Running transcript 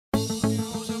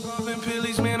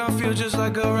days, man, I feel just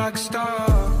like a rock star.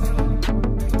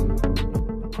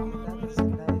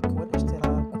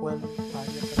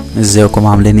 ازيكم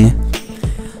عاملين ايه؟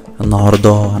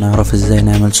 النهارده هنعرف ازاي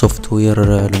نعمل سوفت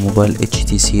وير لموبايل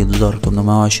HTC دولار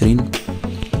 820.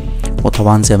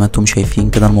 وطبعا زي ما انتم شايفين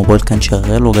كده الموبايل كان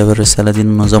شغال وجاب الرسالة دي ان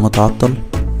النظام اتعطل،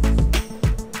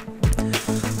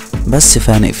 بس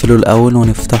فهنقفله الاول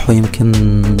ونفتحه يمكن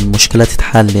المشكلة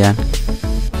تتحل يعني.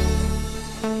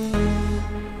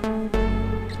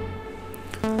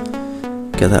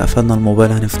 كده قفلنا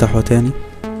الموبايل، هنفتحه تاني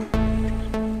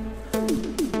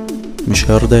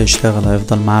مش هيرضى يشتغل،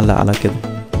 هيفضل معلق على كده.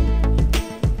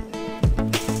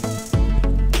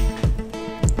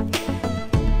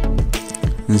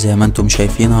 زي ما انتم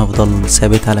شايفين هفضل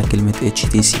ثابت على كلمة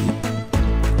HTC.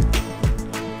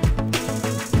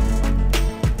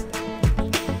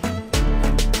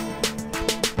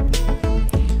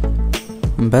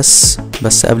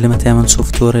 بس قبل ما تعمل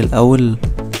سوفت وير الاول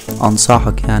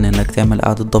انصحك يعني انك تعمل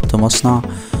اعادة ضبط مصنع.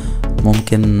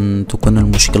 ممكن تكون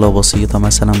المشكلة بسيطة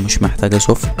مثلا مش محتاجة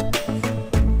سوفت،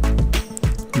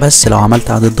 بس لو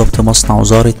عملت اعادة ضبط مصنع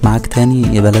وظهرت معاك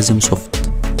تاني يبقى لازم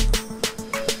سوفت.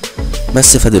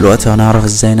 بس فدلوقتي هنعرف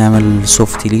ازاي نعمل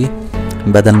سوفت ليه،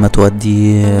 بدل ما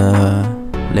تودي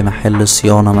لمحل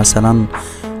صيانة مثلا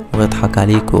ويضحك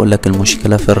عليك ويقولك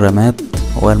المشكلة في الرامات،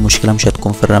 والمشكلة مش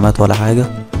هتكون في الرامات ولا حاجة،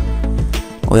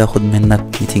 وياخد منك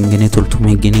 200 جنيه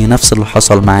 300 جنيه. نفس اللي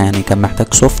حصل معايا يعني، كان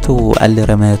محتاج سوفت وقال لي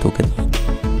رامات وكده.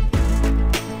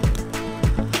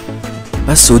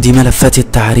 بس ودي ملفات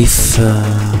التعريف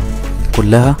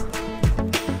كلها،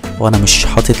 وانا مش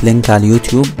حاطط لينك على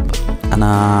اليوتيوب،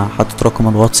 انا حاطط رقم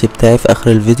الواتس بتاعي في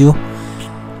اخر الفيديو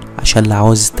عشان اللي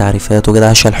عاوز التعريفات وكده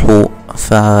عشان الحقوق،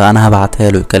 فانا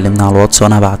هبعتها له، يكلمني على الواتس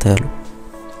وانا هبعتها له.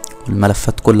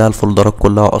 الملفات كلها الفولدرات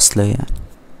كلها اصليه يعني.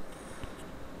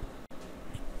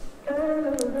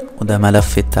 وده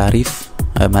ملف التعريف،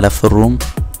 ملف الروم.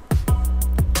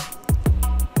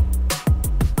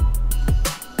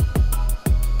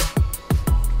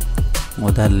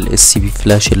 وده الSB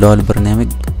فلاش اللي هو البرنامج.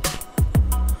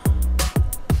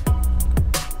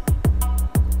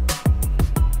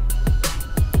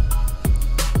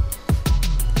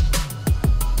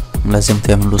 لازم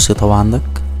تعمل له سيت اب عندك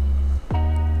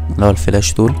اللي هو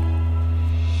الفلاش دول.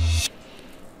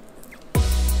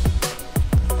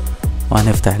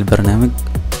 وهنفتح البرنامج.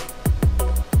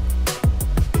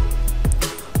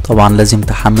 طبعا لازم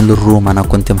تحمل الروم، انا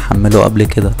كنت محمله قبل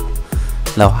كده.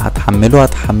 لو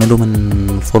هتحمله من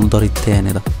الفولدر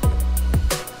التاني ده.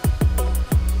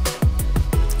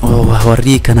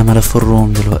 وهوريك انا ملف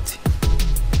الروم دلوقتي.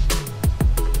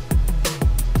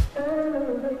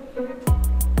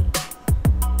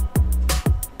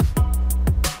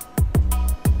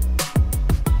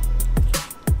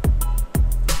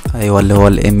 ايوه اللي هو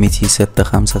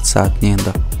MT6592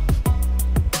 ده.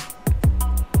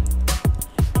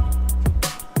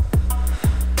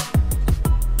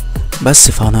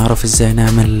 بس فهنعرف ازاي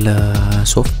نعمل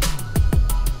سوفت.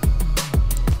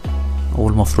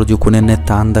 والمفروض يكون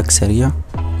النت عندك سريع،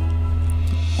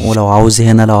 ولو عاوز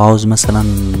لو عاوز مثلا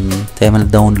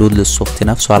تعمل داونلود للسوفت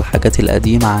نفسه على الحاجات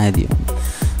القديمة عادي يعني.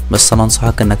 بس انا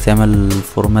انصحك انك تعمل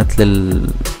فورمات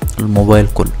للموبايل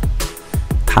كله،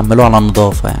 تحمله على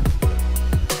نظافة يعني.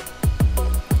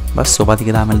 بس وبعد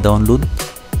كده اعمل داونلود.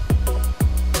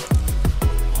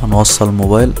 هنوصل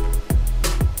الموبايل،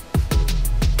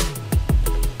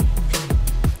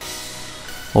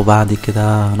 وبعد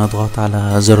كده هنضغط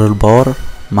على زر الباور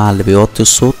مع اللي بيوطي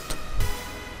الصوت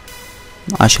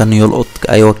عشان يلقط.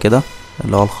 ايوه كده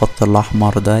اللي هو الخط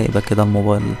الاحمر ده، يبقى كده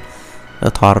الموبايل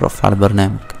اتعرف على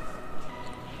البرنامج.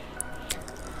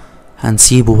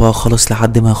 هنسيبه بقى خالص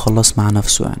لحد ما يخلص مع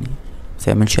نفسه يعني،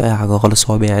 متعملش اي حاجة خالص،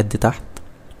 هو بيعد تحت.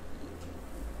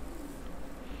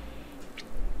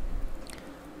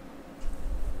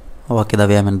 هو كده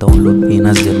بيعمل داونلود،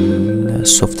 بينزل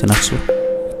السوفت نفسه.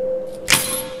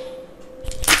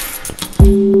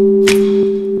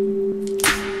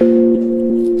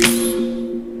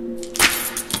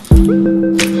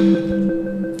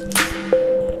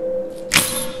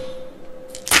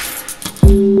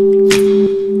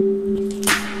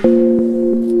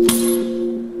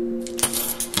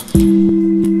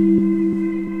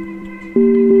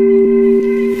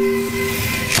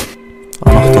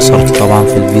 اختصرت طبعا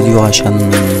في الفيديو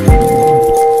عشان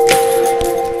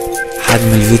حجم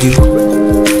الفيديو،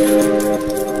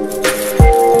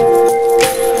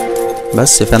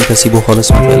 بس فانت سيبه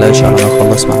خالص، ما تقلقش على ما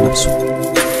يخلص مع نفسه،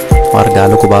 وارجع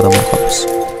لكم بعد ما يخلص.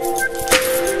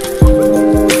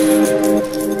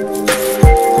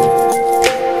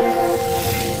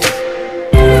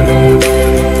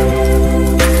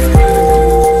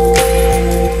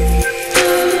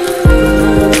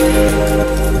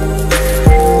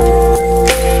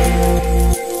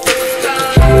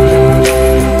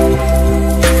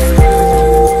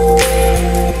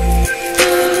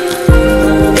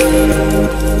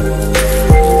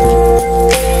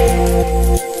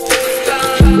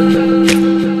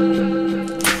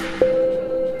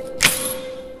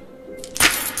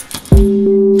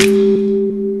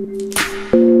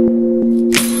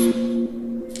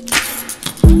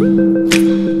 بس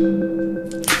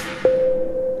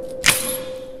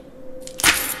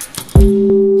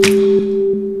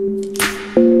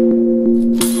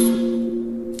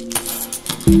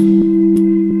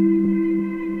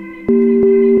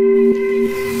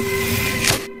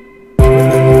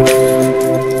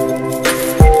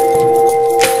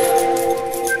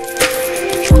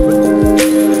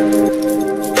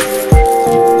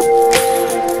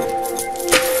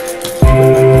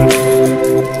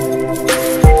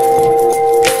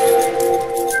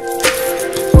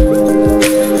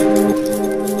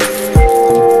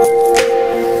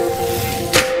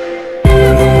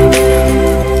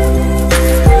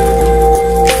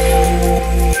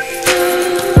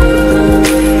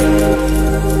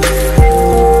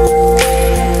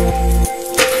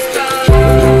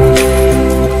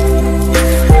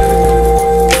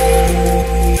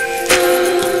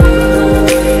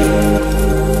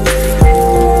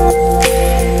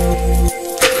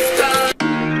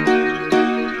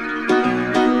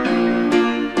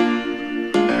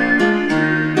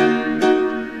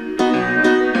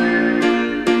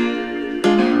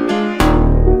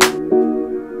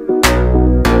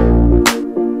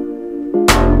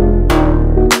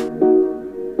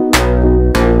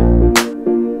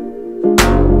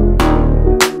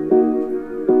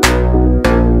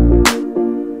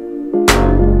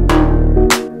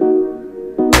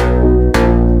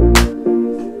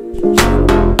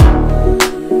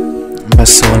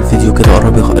هو الفيديو كده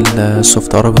قرب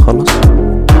السوفت قرب يخلص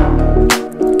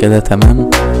كده تمام.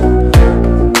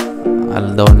 على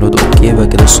الداونلود اوكي، يبقى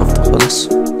كده السوفت خلص.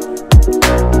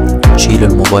 نشيل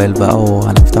الموبايل بقى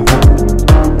وهنفتحه.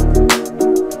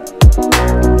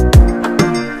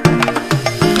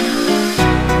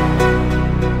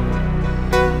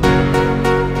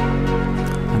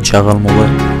 هنشغل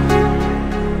موبايل.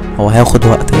 هو هياخد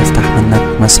وقت يفتح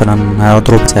منك، مثلا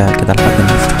هيضرب ساعة كده لحد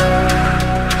ما يفتح،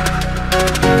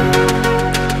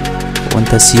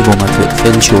 وانت سيبه ما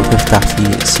تقفلش وتفتح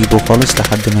فيه، سيبه خالص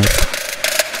لحد ما يفتح.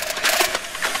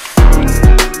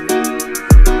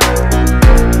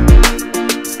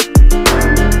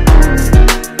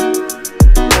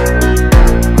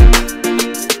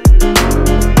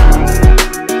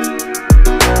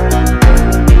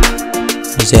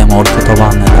 زي ما قلت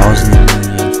طبعا اللي عاوز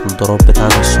مني الفولدرات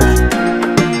بتاعة السوفت،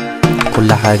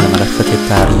 كل حاجة، ملفات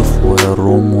التعريف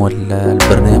والروم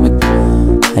والبرنامج،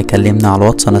 هيكلمنا على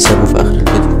الواتس، انا سايبه في اخر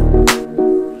الفيديو،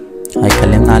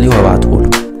 هيكلمنا عليه وهبعتهوله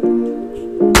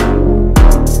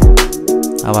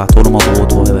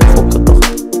مضغوط، وهو هيبقى يفك الضغط.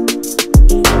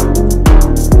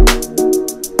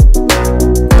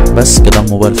 بس كده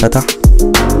الموبايل فتح.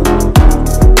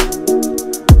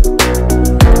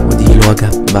 ودي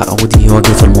الواجهة بقى، ودي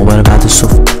واجهة الموبايل بعد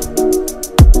السوفت.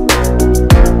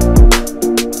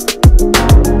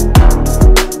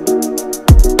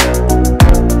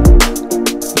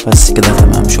 بس كده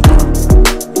تمام، شكرا.